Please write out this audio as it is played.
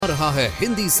रहा है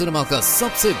हिंदी सिनेमा का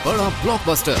सबसे बड़ा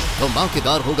ब्लॉकबस्टर।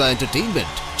 धमाकेदार होगा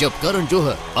एंटरटेनमेंट जब करण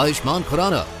जौहर, आयुष्मान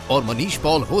खुराना और मनीष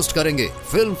पॉल होस्ट करेंगे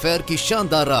फिल्म फेयर की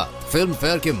शानदार रात। फिल्म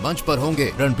फेयर के मंच पर होंगे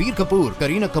रणबीर कपूर,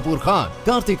 करीना कपूर खान,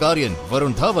 कार्तिक आर्यन,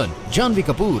 वरुण धवन, जानवी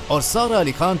कपूर और सारा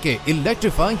अली खान के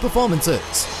इलेक्ट्रीफाइंग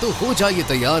परफॉर्मेंसेस। तो हो जाइए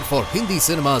तैयार for Hindi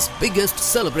cinema's biggest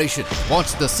celebration.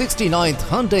 Watch the 69th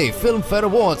Hyundai Film Fair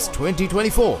Awards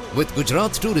 2024 with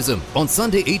Gujarat Tourism on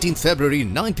Sunday 18th February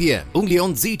 9 p.m. only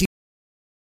on ZT.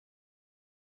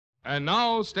 And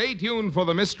now, stay tuned for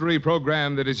the mystery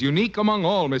program that is unique among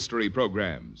all mystery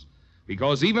programs.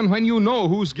 Because even when you know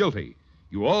who's guilty,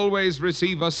 you always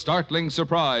receive a startling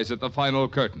surprise at the final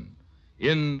curtain.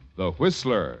 In The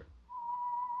Whistler.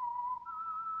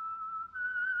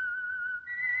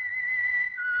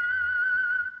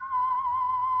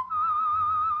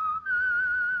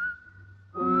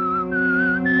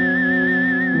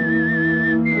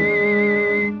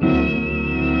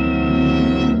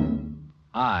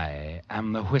 I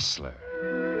am the Whistler,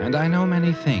 and I know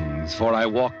many things, for I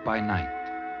walk by night.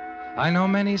 I know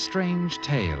many strange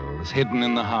tales hidden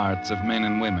in the hearts of men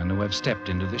and women who have stepped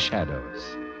into the shadows.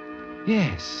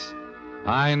 Yes,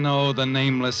 I know the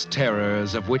nameless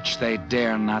terrors of which they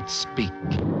dare not speak.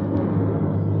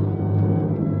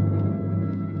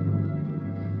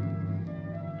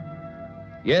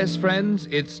 Yes, friends,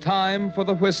 it's time for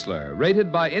The Whistler,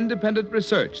 rated by independent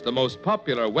research the most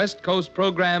popular West Coast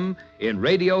program in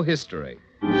radio history.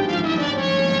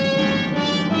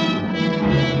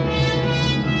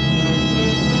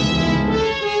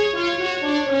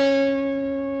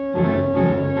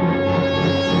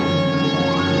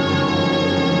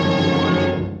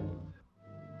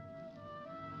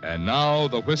 And now,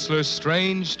 The Whistler's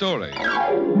strange story.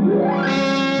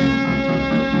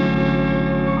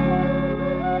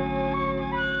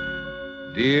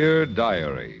 Dear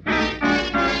Diary.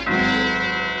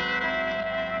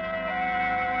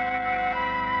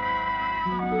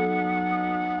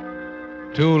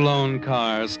 Two lone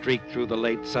cars streak through the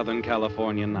late Southern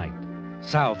California night,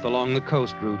 south along the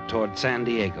coast route toward San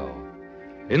Diego.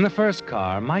 In the first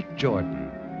car, Mike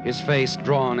Jordan, his face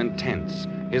drawn and tense,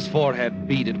 his forehead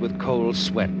beaded with cold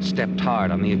sweat, stepped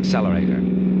hard on the accelerator.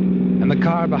 And the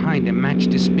car behind him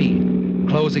matched his speed,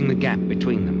 closing the gap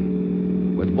between them.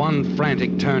 With one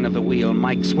frantic turn of the wheel,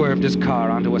 Mike swerved his car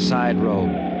onto a side road,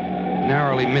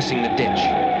 narrowly missing the ditch.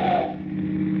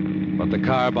 But the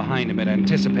car behind him had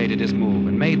anticipated his move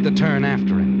and made the turn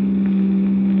after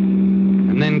him.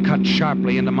 And then cut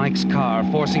sharply into Mike's car,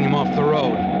 forcing him off the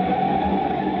road.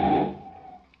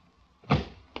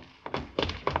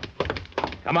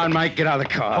 Come on, Mike, get out of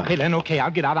the car. Okay, Len, okay, I'll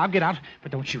get out.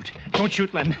 But don't shoot. Don't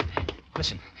shoot, Len.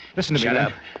 Listen to me, Shut Len.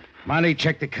 up. Monty,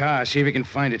 check the car, see if you can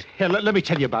find it. Here, let me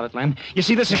tell you about it, Len. You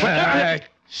see, this is what... I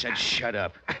said shut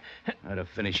up. I'd have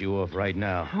finished you off right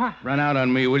now. What? Run out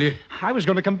on me, will you? I was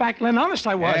going to come back, Len. Honest,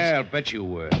 I was. Yeah, I'll bet you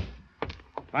were.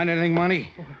 Find anything,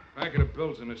 Monty? Packet of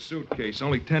bills in a suitcase.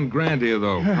 Only 10 grand here,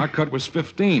 though. Our cut was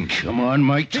 15. Come on,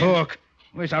 Mike, talk.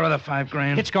 Where's our other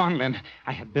 $5,000? It's gone, Len.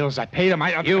 I had bills. I paid them.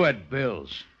 You had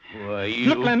bills. Why, you...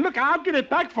 Look, Len, look, I'll get it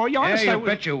back for you. Honest, Yeah, I you was...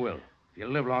 bet you will. If you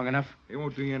live long enough. It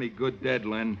won't do you any good dead,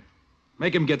 Len.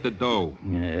 Make him get the dough.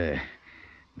 Yeah,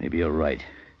 maybe you're right.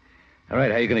 All right,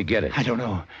 how you going to get it? I don't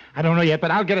know yet, but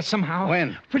I'll get it somehow.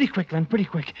 When? Pretty quick, Len, pretty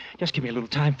quick. Just give me a little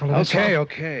time, fella.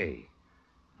 Okay.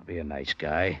 I'll be a nice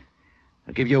guy.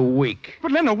 I'll give you a week.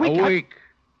 But, Len, a week... A week.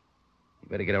 You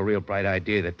better get a real bright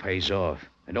idea that pays off.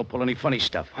 And don't pull any funny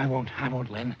stuff. I won't,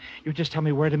 Len. You just tell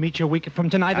me where to meet you a week from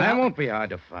tonight. I won't be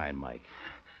hard to find, Mike.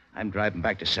 I'm driving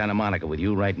back to Santa Monica with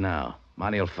you right now.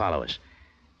 Monty will follow us.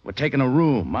 We're taking a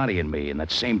room, Monty and me, in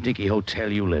that same dinky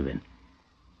hotel you live in.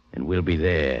 And we'll be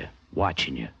there,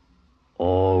 watching you,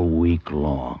 all week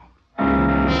long.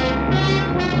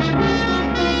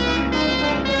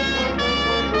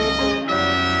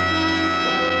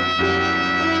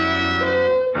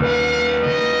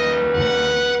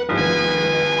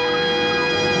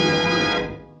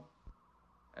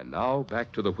 And now,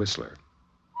 back to The Whistler.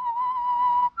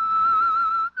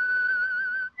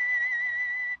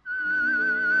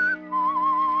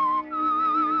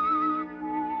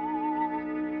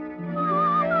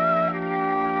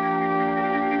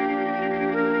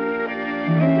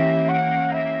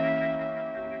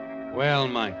 Well,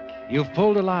 Mike, you've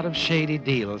pulled a lot of shady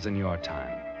deals in your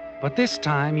time. But this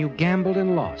time you gambled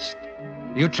and lost.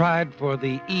 You tried for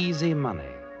the easy money.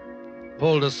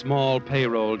 Pulled a small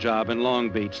payroll job in Long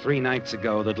Beach 3 nights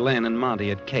ago that Len and Monty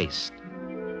had cased.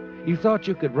 You thought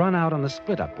you could run out on the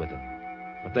split-up with them.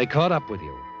 But they caught up with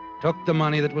you, took the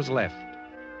money that was left,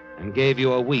 and gave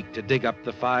you a week to dig up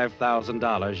the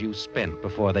 $5,000 you spent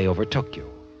before they overtook you.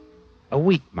 A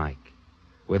week, Mike,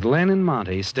 with Len and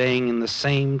Monty staying in the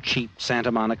same cheap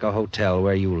Santa Monica hotel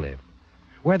where you live,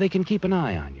 where they can keep an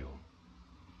eye on you.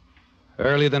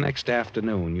 Early the next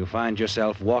afternoon, you find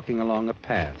yourself walking along a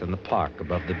path in the park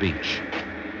above the beach.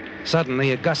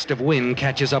 Suddenly, a gust of wind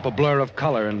catches up a blur of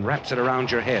color and wraps it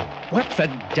around your head. What the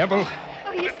devil?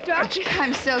 Oh, you stopped it.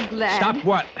 I'm so glad. Stop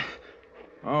what?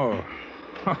 Oh,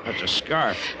 it's a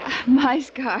scarf. My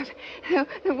scarf.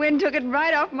 The wind took it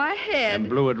right off my head. And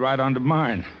blew it right onto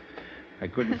mine. I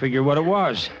couldn't figure what it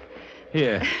was.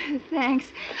 Here. Thanks.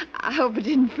 I hope it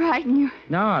didn't frighten you.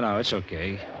 No, it's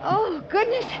okay. Oh,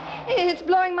 goodness. It's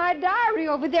blowing my diary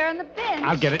over there on the bench.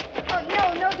 I'll get it. Oh,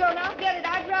 no, don't. I'll get it.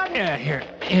 I'd rather... Yeah,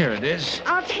 here it is.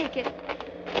 I'll take it.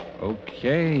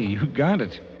 Okay, you got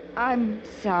it. I'm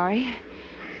sorry.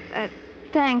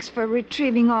 Thanks for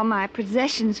retrieving all my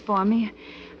possessions for me.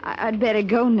 I'd better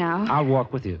go now. I'll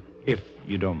walk with you, if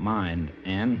you don't mind,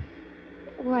 Anne.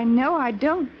 Why, no, I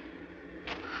don't.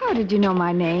 How did you know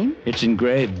my name? It's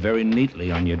engraved very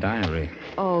neatly on your diary.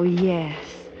 Oh, yes.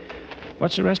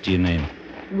 What's the rest of your name?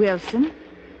 Wilson.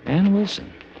 Ann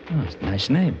Wilson. Oh, it's a nice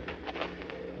name.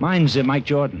 Mine's Mike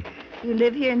Jordan. You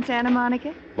live here in Santa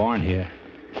Monica? Born here.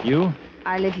 You?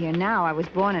 I live here now. I was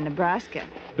born in Nebraska.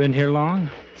 Been here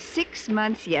long? 6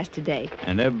 months yesterday.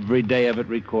 And every day of it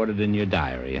recorded in your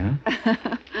diary, huh?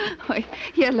 Oh,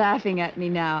 you're laughing at me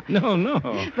now. No.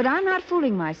 But I'm not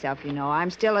fooling myself, you know. I'm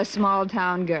still a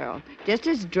small-town girl. Just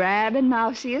as drab and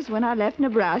mousy as when I left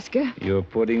Nebraska. You're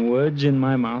putting words in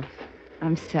my mouth.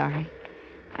 I'm sorry.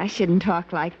 I shouldn't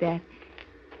talk like that.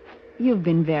 You've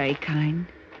been very kind.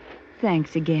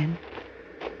 Thanks again.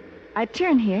 I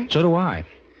turn here. So do I.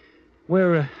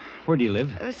 Where do you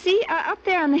live? See, up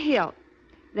there on the hill.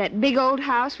 That big old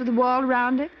house with a wall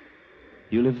around it.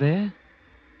 You live there?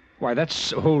 Why,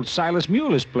 that's old Silas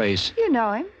Mueller's place. You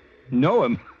know him. Know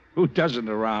him? Who doesn't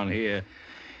around here?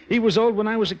 He was old when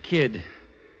I was a kid.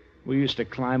 We used to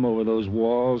climb over those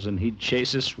walls, and he'd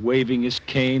chase us, waving his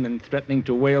cane and threatening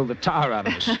to whale the tar out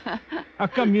of us. How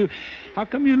come you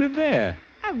live there?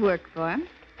 I work for him.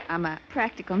 I'm a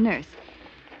practical nurse.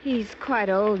 He's quite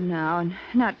old now and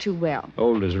not too well.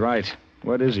 Old is right.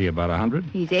 What is he, about 100?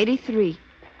 He's 83.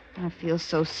 I feel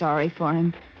so sorry for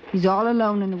him. He's all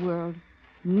alone in the world.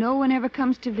 No one ever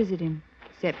comes to visit him,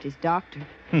 except his doctor.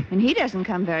 And he doesn't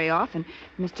come very often.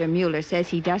 Mr. Mueller says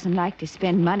he doesn't like to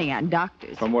spend money on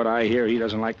doctors. From what I hear, he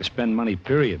doesn't like to spend money,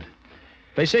 period.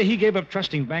 They say he gave up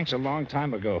trusting banks a long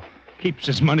time ago. Keeps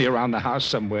his money around the house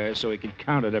somewhere so he can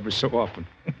count it every so often.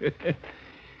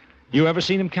 You ever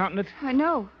seen him counting it? I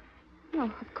know. No,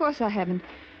 of course I haven't.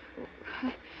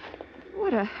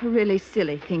 What a really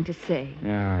silly thing to say.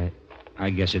 Yeah, I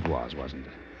guess it was, wasn't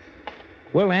it?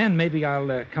 Well, Ann, maybe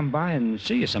I'll come by and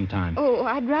see you sometime. Oh,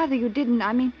 I'd rather you didn't.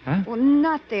 I mean, Huh? Well,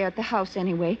 not there at the house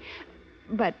anyway.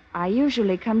 But I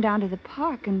usually come down to the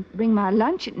park and bring my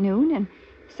lunch at noon, and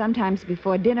sometimes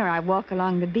before dinner I walk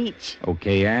along the beach.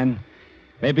 Okay, Ann.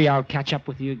 Maybe I'll catch up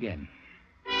with you again.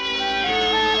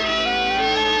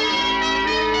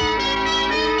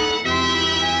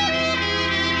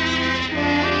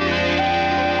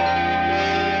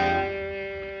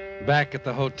 Back at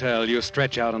the hotel, you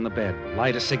stretch out on the bed,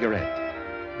 light a cigarette.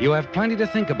 You have plenty to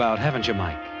think about, haven't you,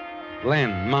 Mike?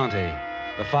 Len, Monty,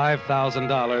 the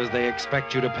 $5,000 they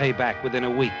expect you to pay back within a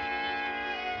week.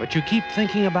 But you keep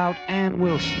thinking about Ann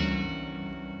Wilson.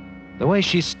 The way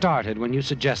she started when you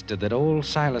suggested that old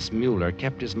Silas Mueller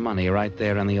kept his money right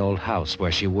there in the old house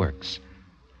where she works.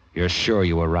 You're sure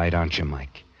you were right, aren't you,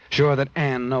 Mike? Sure that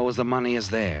Ann knows the money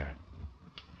is there.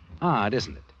 Odd,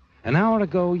 isn't it? An hour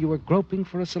ago, you were groping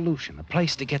for a solution, a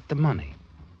place to get the money.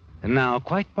 And now,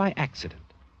 quite by accident,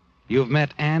 you've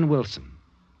met Ann Wilson,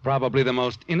 probably the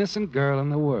most innocent girl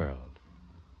in the world.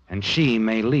 And she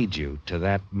may lead you to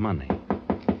that money.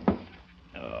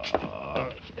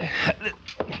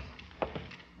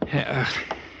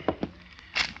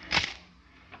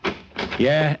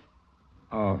 Yeah?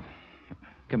 Oh,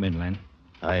 come in, Len.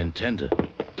 I intend to.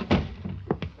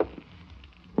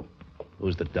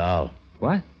 Who's the doll?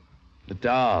 What? The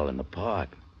doll in the park.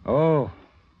 Oh,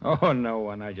 no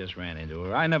one. I just ran into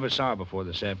her. I never saw her before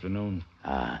this afternoon.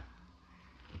 Ah.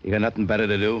 You got nothing better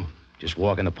to do? Just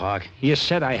walk in the park? You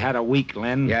said I had a week,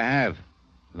 Len. You have.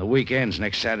 And the weekend's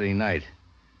next Saturday night.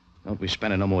 Don't be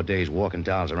spending no more days walking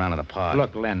dolls around in the park.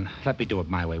 Look, Len, let me do it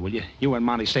my way, will you? You and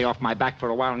Monty stay off my back for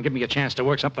a while and give me a chance to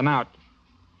work something out.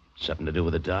 Something to do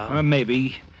with the doll?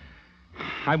 Maybe.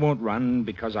 I won't run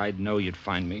because I'd know you'd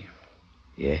find me.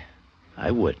 Yeah,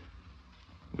 I would.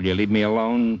 Will you leave me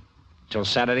alone till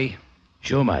Saturday?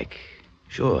 Sure, Mike.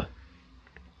 Sure.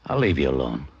 I'll leave you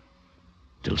alone.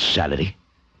 Till Saturday.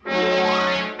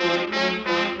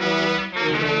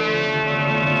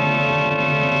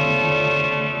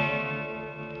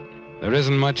 There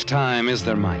isn't much time, is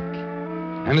there, Mike?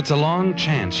 And it's a long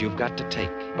chance you've got to take,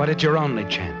 but it's your only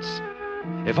chance.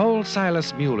 If old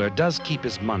Silas Mueller does keep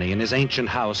his money in his ancient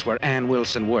house where Ann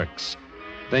Wilson works,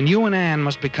 then you and Ann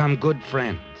must become good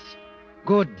friends.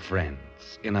 Good friends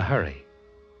in a hurry.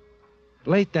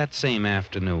 Late that same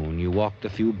afternoon, you walked a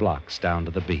few blocks down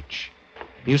to the beach.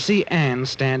 You see Ann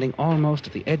standing almost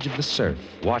at the edge of the surf,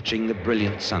 watching the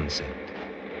brilliant sunset.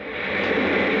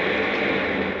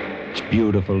 It's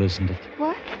beautiful, isn't it?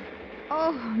 What?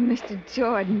 Oh, Mr.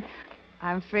 Jordan,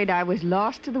 I'm afraid I was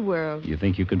lost to the world. You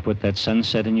think you could put that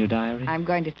sunset in your diary? I'm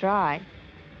going to try.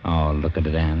 Oh, look at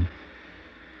it, Ann.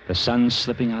 The sun's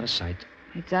slipping out of sight.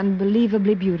 It's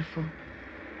unbelievably beautiful.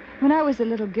 When I was a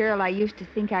little girl, I used to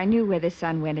think I knew where the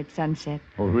sun went at sunset.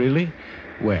 Oh, really?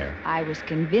 Where? I was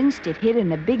convinced it hid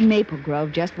in a big maple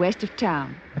grove just west of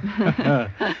town.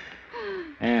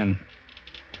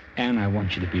 Ann, I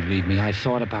want you to believe me. I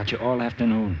thought about you all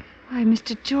afternoon. Why,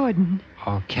 Mr. Jordan.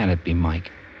 Oh, can it be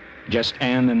Mike? Just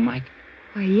Ann and Mike?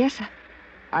 Why, yes,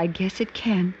 I guess it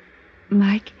can.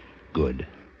 Mike. Good.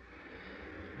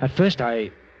 At first,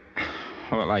 I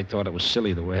thought it was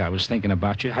silly the way I was thinking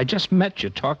about you. I just met you,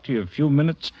 talked to you a few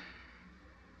minutes,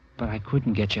 but I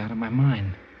couldn't get you out of my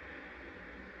mind.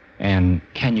 And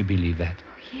can you believe that?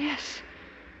 Yes.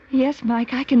 Yes,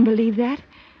 Mike, I can believe that.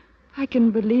 I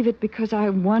can believe it because I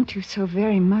want to so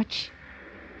very much.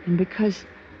 And because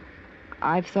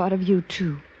I've thought of you,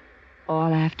 too,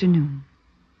 all afternoon.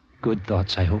 Good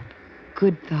thoughts, I hope.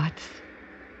 Good thoughts.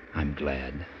 I'm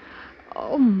glad.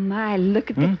 Oh, my,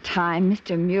 look at the time.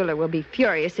 Mr. Mueller will be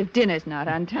furious if dinner's not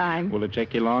on time. Will it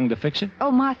take you long to fix it? Oh,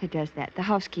 Martha does that, the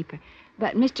housekeeper.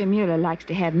 But Mr. Mueller likes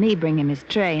to have me bring him his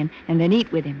tray and then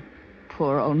eat with him.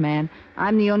 Poor old man.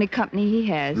 I'm the only company he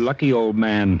has. Lucky old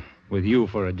man with you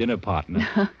for a dinner partner.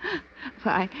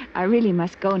 Well, I really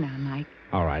must go now, Mike.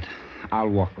 All right. I'll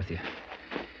walk with you.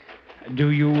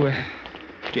 Do you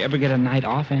ever get a night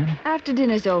off, Ann? After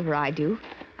dinner's over, I do.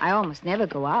 I almost never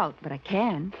go out, but I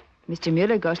can. Mr.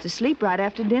 Mueller goes to sleep right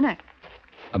after dinner.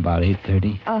 About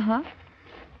 8:30? Uh-huh.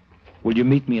 Will you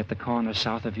meet me at the corner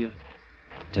south of you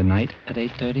tonight at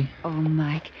 8:30? Oh,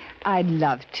 Mike, I'd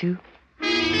love to.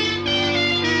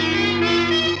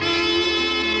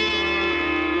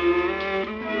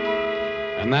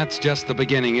 And that's just the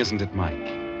beginning, isn't it, Mike?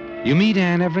 You meet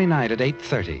Ann every night at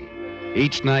 8:30,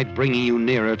 each night bringing you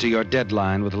nearer to your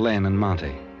deadline with Len and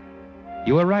Monty.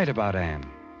 You were right about Ann.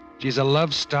 She's a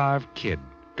love-starved kid,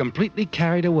 completely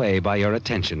carried away by your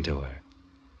attention to her.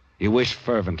 You wish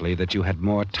fervently that you had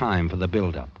more time for the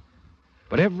build-up.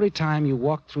 But every time you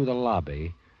walk through the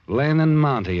lobby, Len and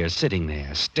Monty are sitting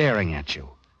there, staring at you.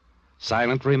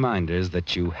 Silent reminders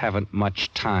that you haven't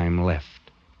much time left.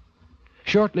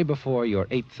 Shortly before your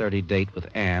 8:30 date with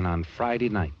Ann on Friday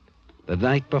night, the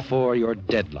night before your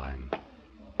deadline,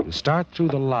 you start through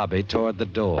the lobby toward the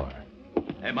door.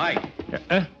 Hey, Mike.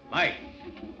 Mike.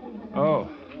 Oh.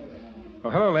 Oh,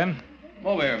 hello, Len. Come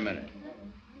over here a minute.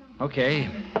 Okay.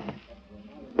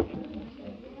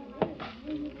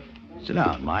 Sit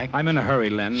down, Mike. I'm in a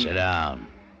hurry, Len. Sit down.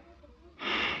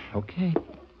 Okay.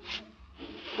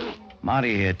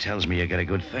 Monty here tells me you got a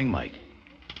good thing, Mike.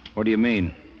 What do you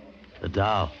mean? The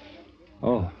doll.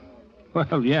 Oh.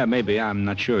 Well, yeah, maybe. I'm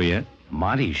not sure yet.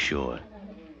 Monty's sure.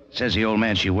 Says the old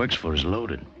man she works for is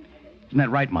loaded. Isn't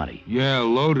that right, Monty? Yeah,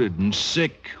 loaded and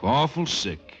sick. Awful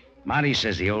sick. Monty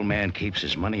says the old man keeps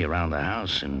his money around the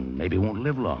house and maybe won't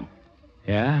live long.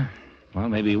 Yeah? Well,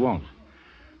 maybe he won't.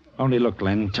 Only look,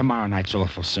 Len, tomorrow night's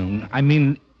awful soon. I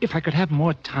mean, if I could have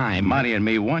more time... Monty and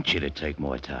me want you to take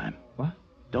more time. What?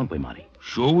 Don't we, Monty?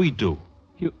 Sure we do.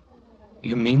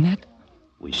 You mean that?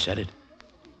 We said it.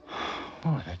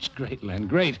 Oh, that's great, Len.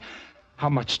 Great. How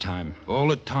much time? All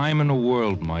the time in the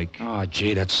world, Mike. Oh,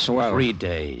 gee, that's swell. 3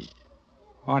 days.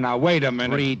 Oh, now, wait a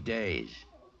minute. 3 days.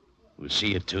 We'll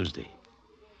see you Tuesday.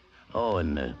 Oh,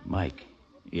 and, Mike.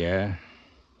 Yeah?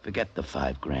 Forget the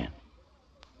 $5,000.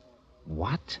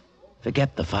 What?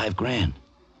 Forget the $5,000.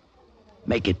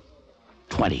 Make it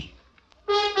 20.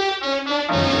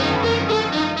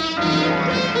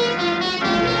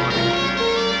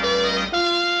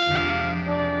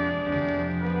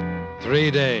 "3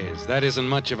 days. That isn't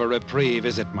much of a reprieve,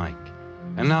 is it, Mike?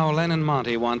 And now Len and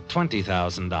Monty want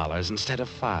 $20,000 instead of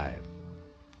 $5,000.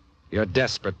 You're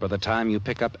desperate by the time you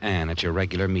pick up Ann at your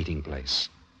regular meeting place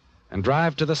and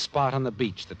drive to the spot on the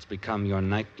beach that's become your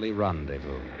nightly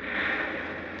rendezvous.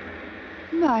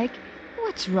 Mike,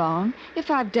 what's wrong?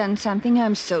 If I've done something,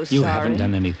 I'm so sorry. You haven't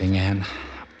done anything, Ann.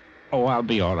 Oh, I'll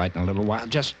be all right in a little while.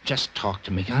 Just talk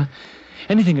to me, huh?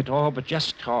 Anything at all, but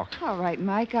just talk. All right,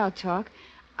 Mike, I'll talk.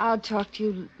 I'll talk to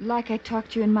you like I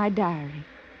talked to you in my diary.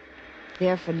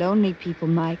 They're for lonely people,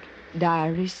 Mike.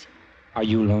 Diaries. Are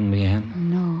you lonely, Anne?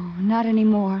 No, not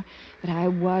anymore. But I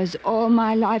was. All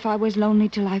my life I was lonely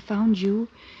till I found you.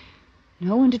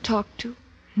 No one to talk to.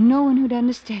 No one who'd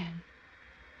understand.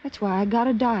 That's why I got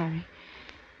a diary.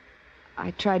 I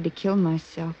tried to kill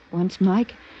myself once,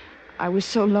 Mike. I was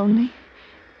so lonely.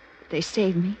 But they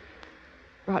saved me.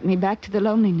 Brought me back to the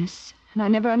loneliness. And I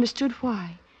never understood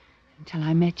why. Until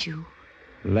I met you.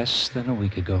 Less than a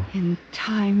week ago. In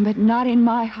time, but not in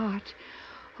my heart.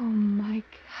 Oh,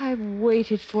 Mike, I've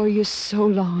waited for you so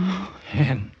long.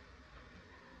 Anne.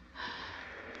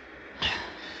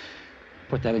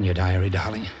 Put that in your diary,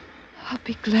 darling. I'll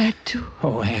be glad to.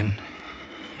 Oh, Anne.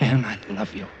 Anne, I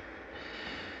love you.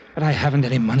 But I haven't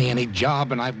any money, any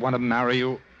job, and I want to marry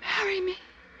you. Marry me?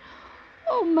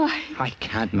 Oh, Mike. I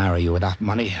can't marry you without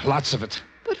money. Lots of it.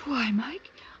 But why, Mike?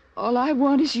 All I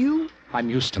want is you. I'm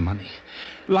used to money.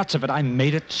 Lots of it. I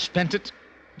made it, spent it.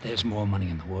 There's more money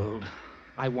in the world.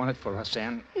 I want it for us,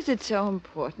 Anne. Is it so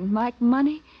important, Mike?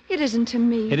 Money? It isn't to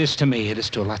me. It is to me. It is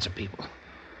to lots of people.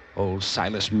 Old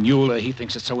Silas Mueller, he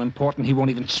thinks it's so important he won't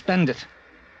even spend it.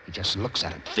 He just looks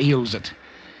at it, feels it.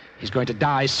 He's going to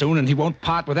die soon, and he won't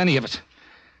part with any of it.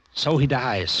 So he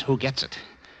dies. Who gets it?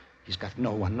 He's got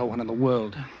no one in the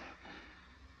world.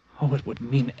 Oh, it would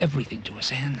mean everything to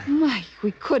us, Anne. Mike, we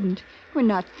couldn't. We're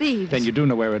not thieves. Then you do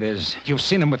know where it is. You've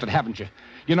seen him with it, haven't you?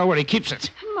 You know where he keeps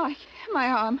it. Mike, my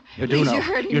arm. You do Please, know. You're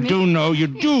hurting you me. do know. You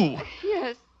do.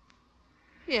 Yes.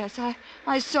 Yes,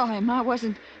 I saw him. I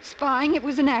wasn't spying. It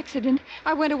was an accident.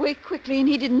 I went away quickly, and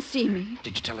he didn't see me.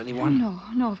 Did you tell anyone?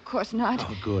 No, of course not.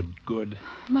 Oh, good.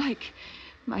 Mike,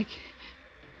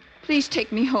 please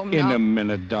take me home now. In a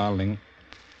minute, darling.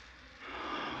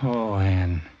 Oh,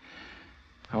 Anne.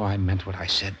 Oh, I meant what I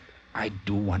said. I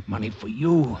do want money for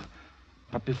you.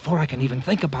 But before I can even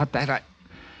think about that,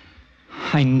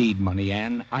 I need money,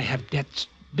 Anne. I have debts,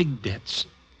 big debts.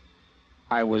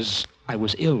 I was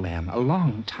ill, Anne, a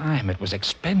long time. It was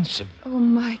expensive. Oh,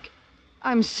 Mike,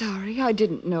 I'm sorry. I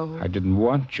didn't know. I didn't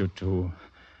want you to.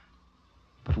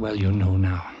 But, well, you know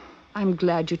now. I'm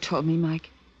glad you told me, Mike.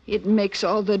 It makes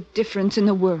all the difference in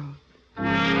the world.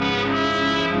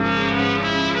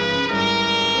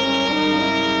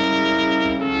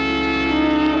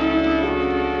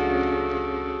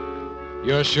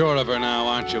 You're sure of her now,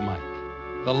 aren't you, Mike?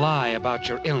 The lie about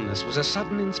your illness was a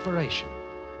sudden inspiration,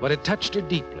 but it touched her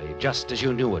deeply, just as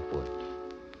you knew it would.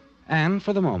 And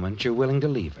for the moment, you're willing to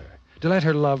leave her, to let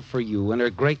her love for you and her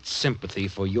great sympathy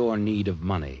for your need of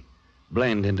money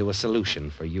blend into a solution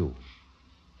for you.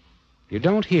 You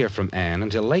don't hear from Anne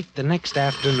until late the next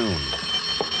afternoon.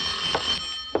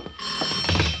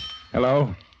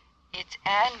 Hello? It's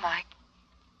Anne, Mike.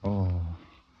 Oh,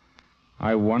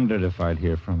 I wondered if I'd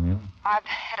hear from you. I've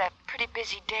had a pretty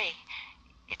busy day.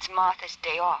 It's Martha's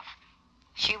day off.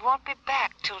 She won't be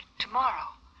back till tomorrow.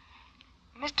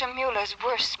 Mr. Mueller's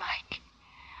worse, Mike.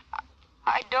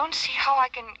 I don't see how I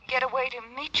can get away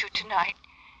to meet you tonight.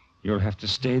 You'll have to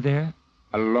stay there,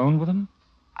 alone with him?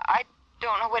 I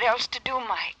don't know what else to do,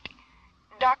 Mike.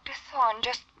 Dr. Thorne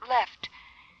just left.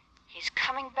 He's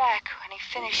coming back when he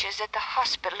finishes at the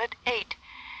hospital at 8.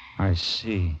 I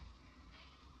see.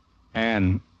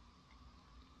 Anne,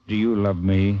 do you love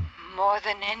me? More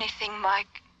than anything,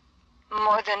 Mike.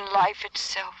 More than life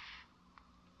itself.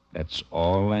 That's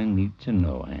all I need to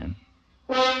know, Anne.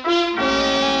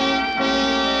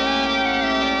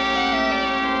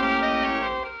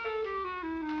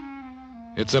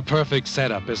 It's a perfect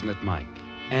setup, isn't it, Mike?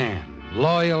 Anne,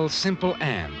 loyal, simple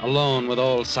Anne, alone with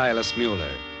old Silas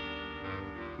Mueller.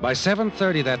 By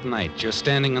 7:30 that night, you're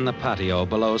standing on the patio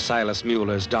below Silas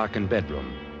Mueller's darkened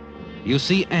bedroom. You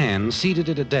see Anne seated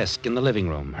at a desk in the living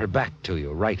room, her back to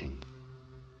you, writing.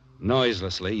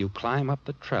 Noiselessly, you climb up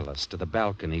the trellis to the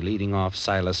balcony leading off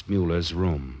Silas Mueller's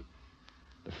room.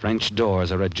 The French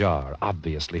doors are ajar,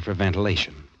 obviously for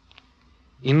ventilation.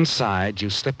 Inside, you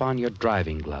slip on your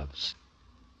driving gloves.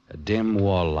 A dim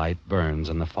wall light burns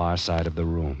on the far side of the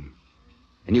room,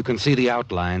 and you can see the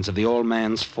outlines of the old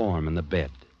man's form in the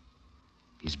bed.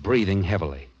 He's breathing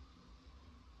heavily.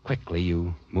 Quickly,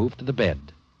 you move to the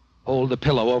bed, hold the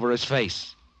pillow over his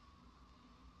face.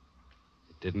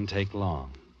 It didn't take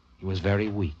long. He was very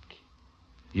weak.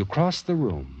 You cross the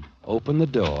room, open the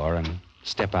door, and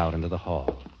step out into the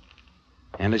hall.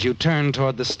 And as you turn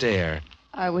toward the stair...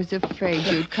 I was afraid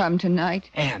you'd come tonight.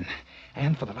 Anne,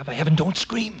 for the love of heaven, don't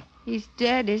scream. He's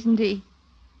dead, isn't he?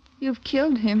 You've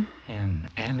killed him. Anne,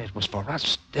 it was for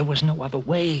us. There was no other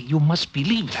way. You must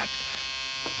believe that.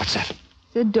 What's that?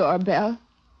 The doorbell.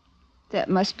 That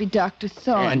must be Dr.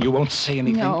 Thorne. Anne, you won't say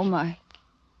anything? No, Mike.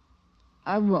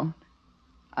 I won't.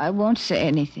 I won't say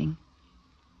anything.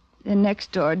 The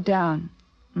next door down.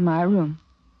 My room.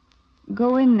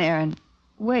 Go in there and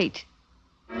wait.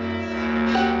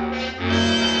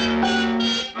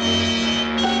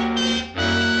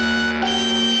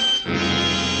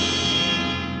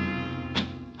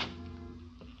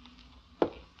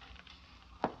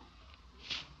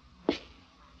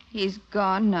 He's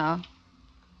gone now.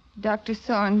 Dr.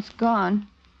 Thorne's gone.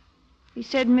 He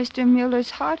said Mr.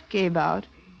 Mueller's heart gave out.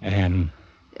 And?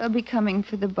 They'll be coming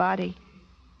for the body.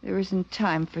 There isn't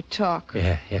time for talk.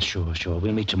 Yeah, sure.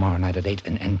 We'll meet tomorrow night at 8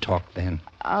 and talk then.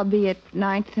 I'll be at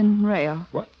 9th and Rail.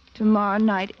 What? Tomorrow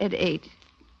night at 8.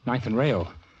 9th and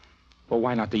Rail? Well,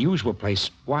 why not the usual place?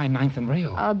 Why 9th and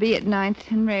Rail? I'll be at 9th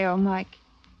and Rail, Mike.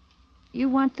 You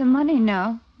want the money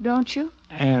now, don't you?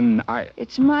 And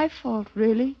It's my fault,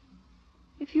 really.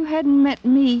 If you hadn't met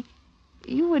me,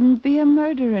 you wouldn't be a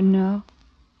murderer now.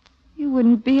 You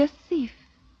wouldn't be a thief.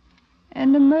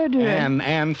 And a murderer.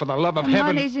 And for the love of the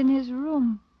heaven... money's in his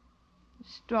room. The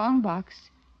strong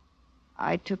box.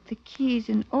 I took the keys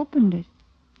and opened it.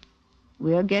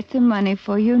 We'll get the money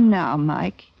for you now,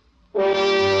 Mike.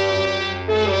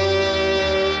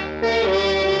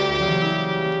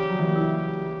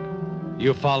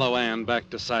 You follow Anne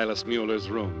back to Silas Mueller's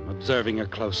room, observing her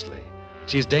closely.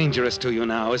 She's dangerous to you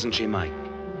now, isn't she, Mike?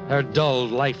 Her dull,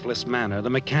 lifeless manner, the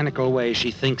mechanical way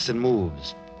she thinks and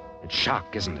moves. It's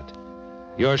shock, isn't it?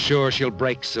 You're sure she'll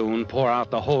break soon, pour out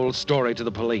the whole story to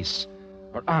the police.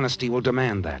 Her honesty will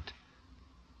demand that.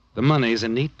 The money's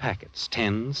in neat packets,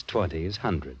 10s, 20s,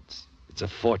 100s. It's a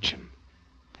fortune.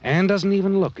 Anne doesn't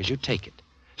even look as you take it.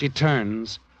 She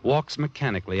turns, walks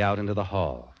mechanically out into the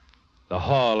hall. The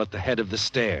hall at the head of the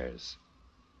stairs.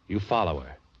 You follow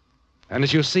her. And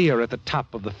as you see her at the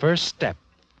top of the first step,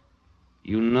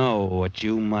 you know what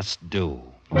you must do.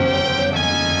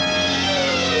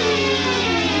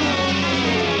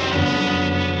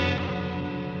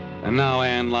 And now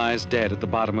Anne lies dead at the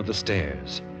bottom of the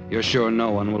stairs. You're sure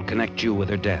no one will connect you with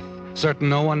her death. Certain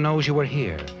no one knows you were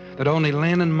here. That only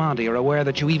Len and Monty are aware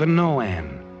that you even know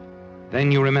Anne.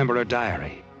 Then you remember her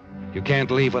diary. You can't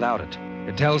leave without it.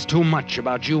 It tells too much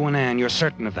about you and Anne. You're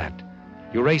certain of that.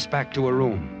 You race back to her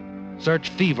room. Search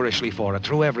feverishly for it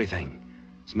through everything.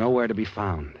 It's nowhere to be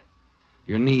found.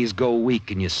 Your knees go weak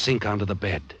and you sink onto the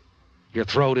bed. Your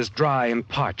throat is dry and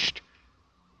parched.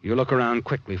 You look around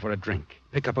quickly for a drink.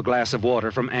 Pick up a glass of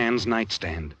water from Anne's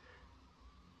nightstand.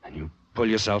 And you pull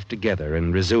yourself together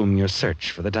and resume your search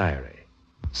for the diary.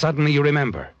 Suddenly you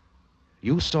remember.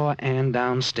 You saw Anne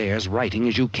downstairs writing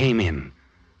as you came in.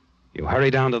 You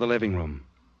hurry down to the living room.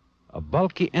 A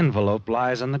bulky envelope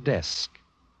lies on the desk.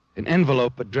 An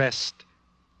envelope addressed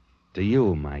to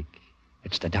you, Mike.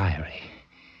 It's the diary.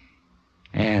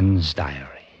 Anne's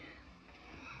diary.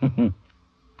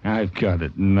 I've got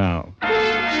it now.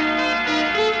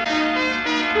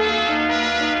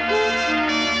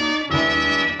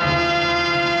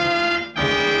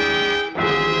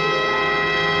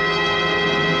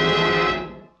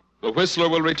 The Whistler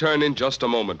will return in just a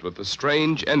moment with the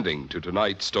strange ending to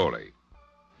tonight's story.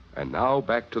 And now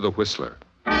back to the Whistler.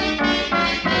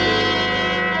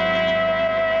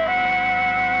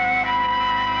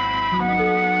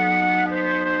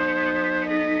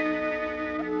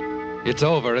 It's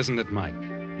over, isn't it, Mike?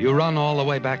 You run all the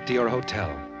way back to your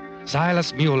hotel.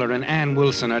 Silas Mueller and Ann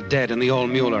Wilson are dead in the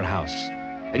old Mueller house.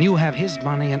 And you have his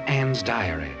money and Ann's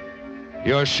diary.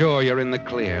 You're sure you're in the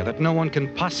clear, that no one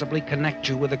can possibly connect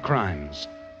you with the crimes.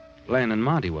 Len and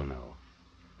Monty will know.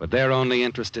 But they're only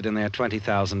interested in their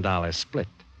 $20,000 split.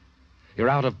 You're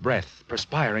out of breath,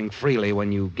 perspiring freely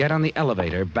when you get on the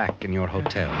elevator back in your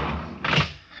hotel.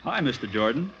 Hi, Mr.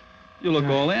 Jordan. You look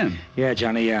all in. Yeah,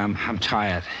 Johnny, I'm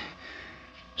tired.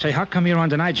 Say, how come you're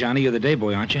on tonight, Johnny? You're the day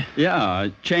boy, aren't you? Yeah,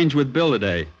 I changed with Bill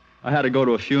today. I had to go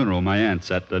to a funeral, my aunt's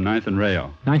at the 9th and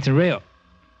Rail. 9th and Rail?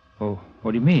 Oh,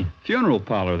 what do you mean? Funeral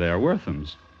parlor there,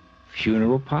 Wortham's.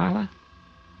 Funeral parlor?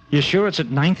 You sure it's at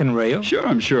 9th and Rail? Sure,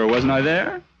 I'm sure. Wasn't I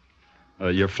there?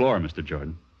 Your floor, Mr.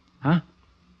 Jordan. Huh?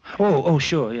 Oh,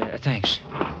 sure. Yeah, thanks.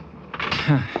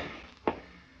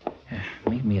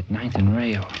 Meet me at 9th and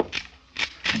Rail.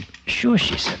 I'm sure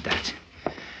she said that.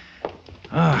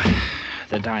 Oh,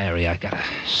 the diary. I gotta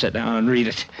sit down and read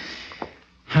it.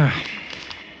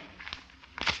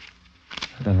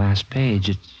 The last page,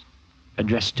 it's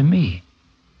addressed to me.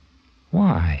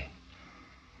 Why?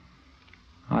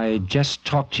 I just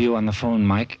talked to you on the phone,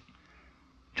 Mike.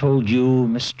 Told you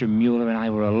Mr. Mueller and I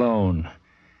were alone.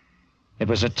 It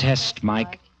was a test,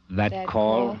 Mike, that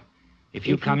call. If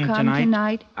you come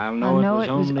tonight, I'll know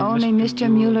it was only Mr.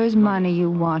 Mueller's money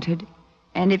you wanted.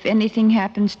 And if anything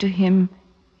happens to him,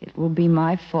 it will be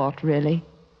my fault, really.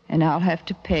 And I'll have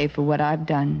to pay for what I've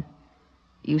done.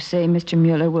 You say Mr.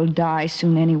 Mueller will die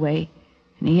soon anyway,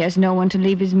 and he has no one to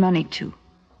leave his money to.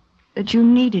 That you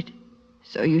need it,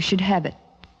 so you should have it.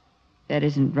 That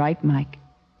isn't right, Mike.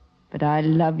 But I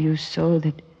love you so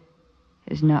that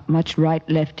there's not much right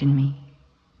left in me.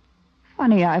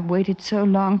 Funny I've waited so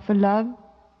long for love,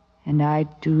 and I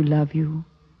do love you.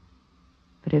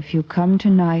 But if you come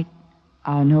tonight,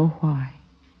 I'll know why.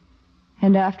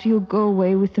 And after you go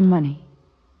away with the money,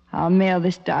 I'll mail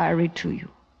this diary to you.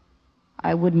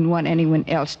 I wouldn't want anyone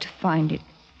else to find it,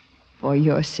 for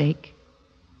your sake.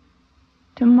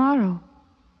 Tomorrow,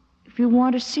 if you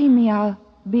want to see me, I'll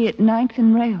be at 9th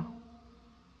and Rail.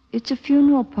 It's a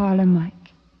funeral parlor,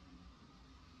 Mike.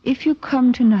 If you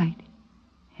come tonight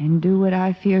and do what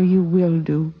I fear you will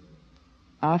do,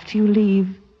 after you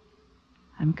leave,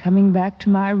 I'm coming back to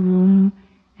my room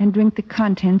and drink the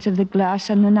contents of the glass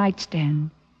on the nightstand.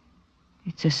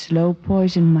 It's a slow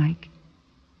poison, Mike,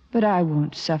 but I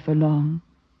won't suffer long.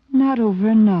 Not over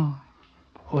an hour.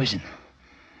 Poison.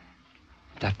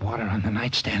 That water on the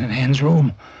nightstand in Anne's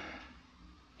room.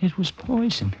 It was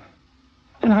poison.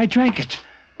 And I drank it.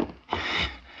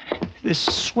 This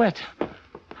sweat.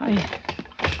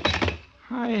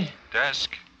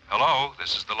 Desk. Hello,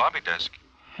 this is the lobby desk.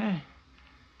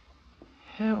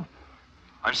 Help.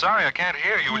 I'm sorry, I can't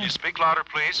hear you. Will you speak louder,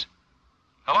 please?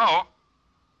 Hello?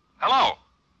 Hello?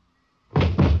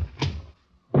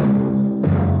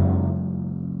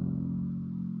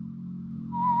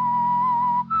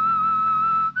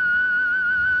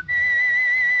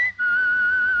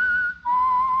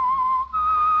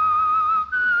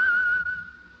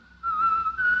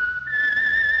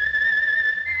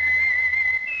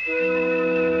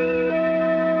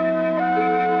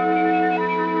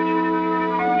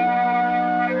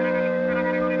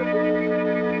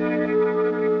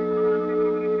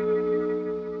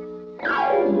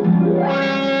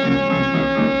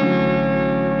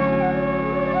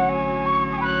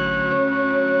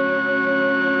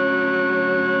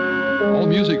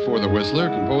 Music for The Whistler,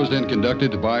 composed and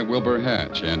conducted by Wilbur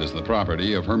Hatch, and is the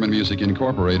property of Herman Music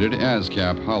Incorporated,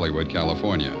 ASCAP, Hollywood,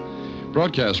 California.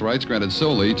 Broadcast rights granted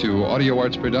solely to Audio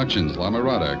Arts Productions, La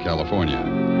Mirada, California.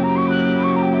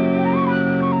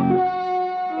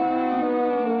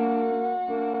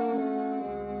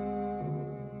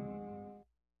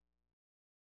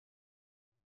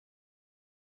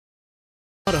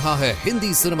 रहा है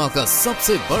Hindi cinema का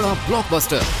सबसे बड़ा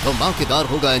blockbuster. धमाकेदार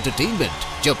होगा entertainment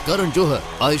जब करण जौहर,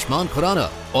 आयुष्मान खुराना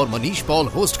और Manish Paul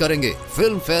host करेंगे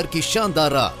फिल्म फेयर की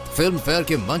शानदार रात। फिल्म फेयर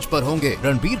के मंच पर होंगे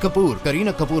रणबीर कपूर,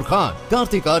 करीना कपूर खान,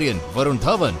 कार्तिक आर्यन, वरुण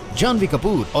धवन, जानवी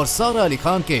कपूर और सारा अली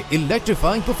खान के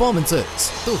इलेक्ट्रीफाइंग परफॉर्मेंसेस।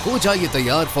 तो हो जाइए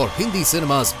तैयार for Hindi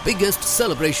cinema's biggest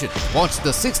celebration. Watch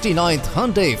the 69th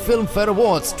Hyundai Film Fair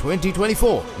Awards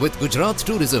 2024 with Gujarat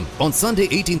Tourism on Sunday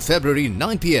 18th February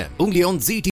 9 p.m. only on ZT.